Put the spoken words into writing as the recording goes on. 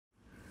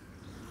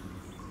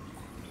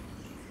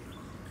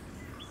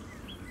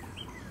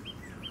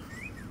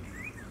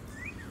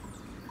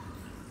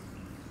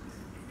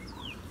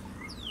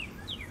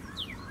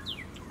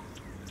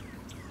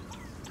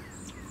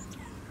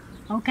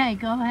Okay,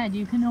 go ahead.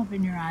 You can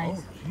open your eyes.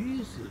 Oh,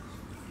 Jesus.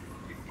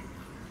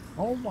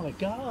 Oh, my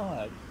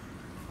God.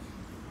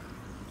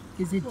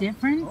 Is it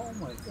different? Oh,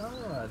 my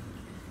God.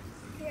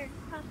 Here,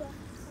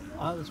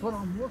 Papa. That's what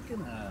I'm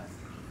looking at.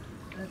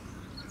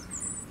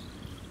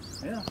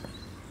 Yeah.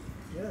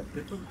 Yeah,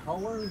 different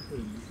colors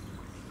and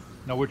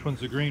Now, which one's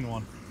the green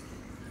one?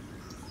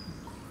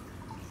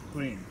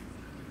 green.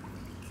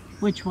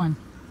 Which one?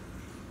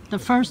 The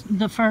first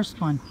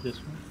one. This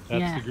one?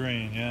 That's Yeah. the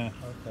green, yeah.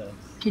 Okay.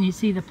 Can you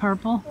see the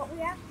purple? Well, we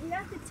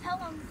have to tell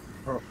them.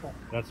 Purple.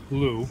 That's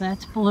blue.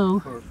 That's blue.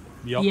 Purple.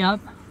 Yep. Yep.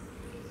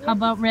 How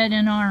about red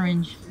and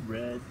orange?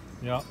 Red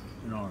Yep.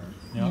 and orange.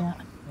 Yep. Yeah.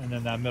 And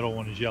then that middle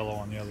one is yellow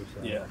on the other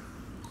side. Yeah.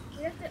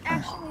 We have to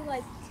actually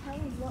like tell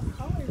them what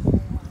colors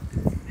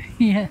they want.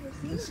 Yeah.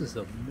 This is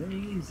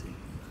amazing.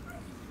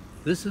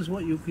 This is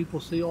what you people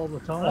see all the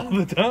time? All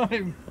the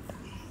time.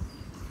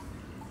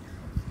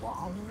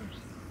 Flowers?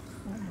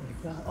 Oh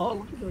my God. Oh,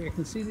 look at that. I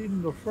can see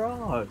even the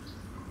frogs.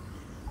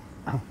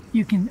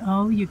 You can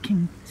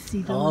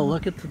see the Oh, little-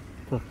 look at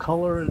the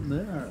color in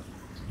there.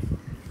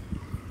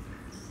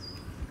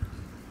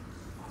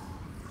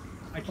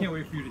 I can't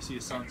wait for you to see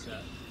a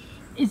sunset.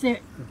 Is there,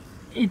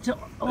 it's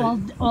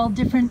all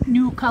different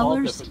new All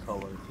colors? different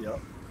colors, yep.